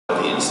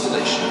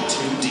installation of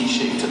two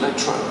D-shaped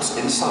electrodes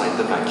inside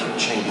the vacuum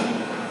chamber.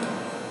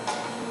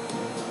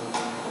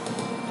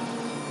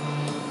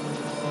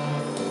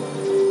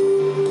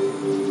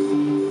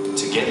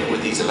 Together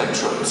with these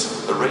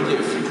electrodes, a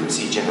radio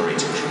frequency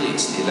generator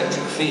creates the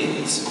electric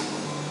fields.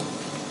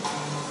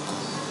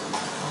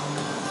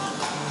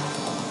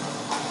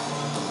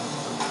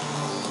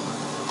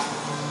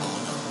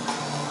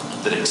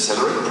 That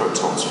accelerate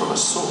protons from a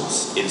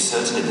source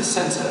inserted in the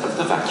center of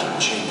the vacuum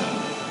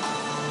chamber.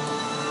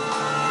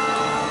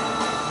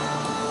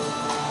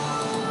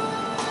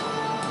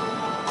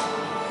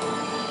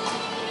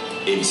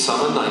 In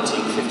summer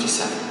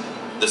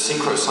 1957, the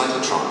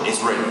synchrocyclotron is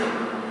ready,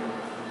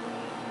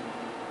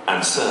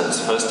 and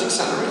CERN's first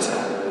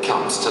accelerator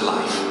comes to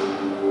life.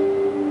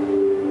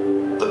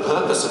 The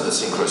purpose of the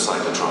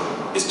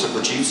synchrocyclotron is to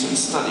produce and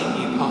study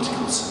new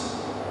particles.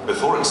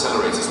 Before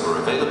accelerators were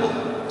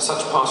available,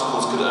 such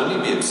particles could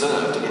only be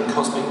observed in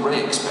cosmic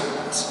ray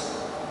experiments.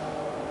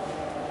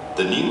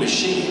 The new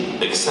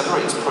machine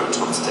accelerates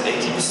protons to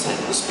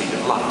 80% the speed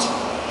of light,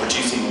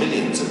 producing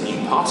millions of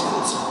new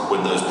particles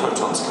when those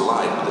protons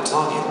collide with the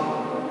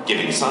target,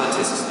 giving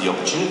scientists the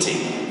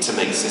opportunity to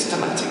make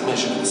systematic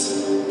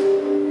measurements.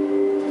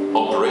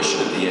 Operation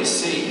of the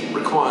SC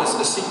requires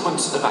a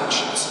sequence of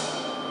actions.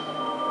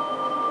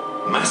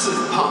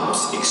 Massive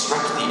pumps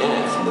extract the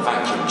air from the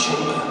vacuum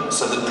chamber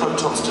so that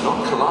protons do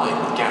not collide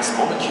with gas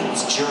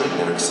molecules during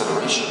their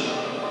acceleration.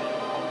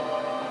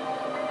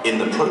 In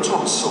the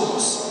proton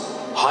source,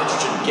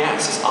 hydrogen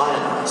gas is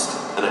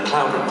ionized and a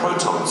cloud of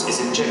protons is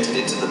injected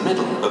into the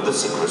middle of the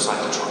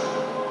synchrocyclotron.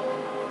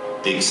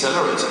 The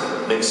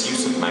accelerator makes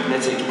use of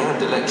magnetic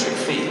and electric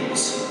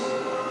fields.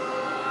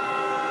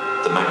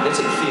 The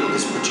magnetic field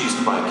is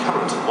produced by a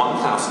current of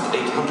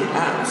 1,800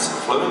 amps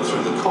flowing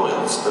through the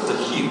coils of the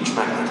huge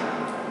magnet.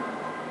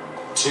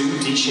 Two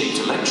D-shaped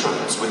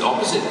electrodes with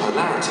opposite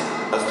polarity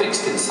are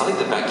fixed inside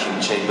the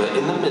vacuum chamber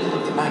in the middle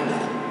of the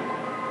magnet.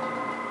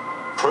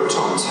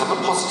 Protons have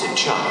a positive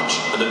charge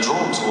and are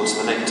drawn towards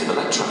the negative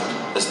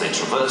electrode as they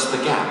traverse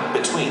the gap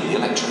between the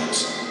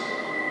electrodes.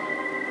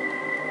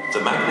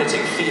 The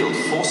magnetic field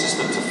forces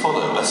them to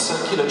follow a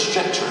circular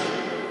trajectory,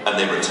 and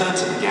they return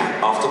to the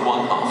gap after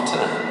one half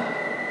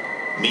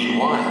turn.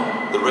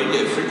 Meanwhile, the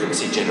radio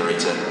frequency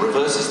generator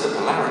reverses the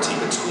polarity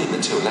between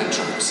the two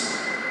electrodes.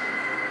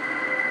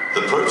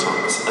 The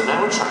protons are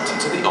now attracted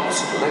to the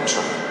opposite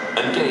electrode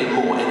and gain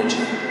more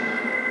energy.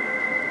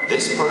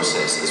 This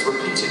process is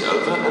repeated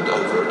over and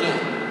over again.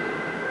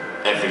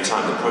 Every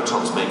time the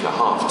protons make a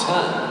half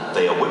turn,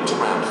 they are whipped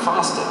around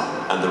faster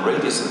and the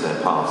radius of their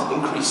path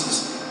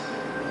increases.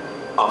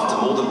 After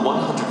more than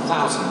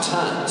 100,000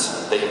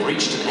 turns, they have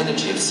reached an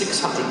energy of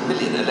 600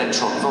 million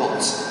electron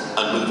volts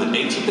and move at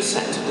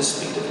 80% of the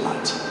speed of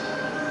light.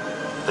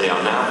 They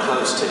are now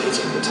close to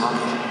hitting the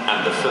target,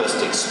 and the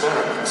first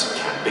experiment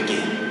can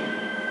begin.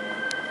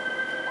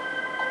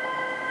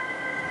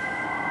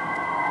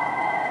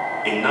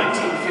 In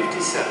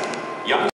 1957, young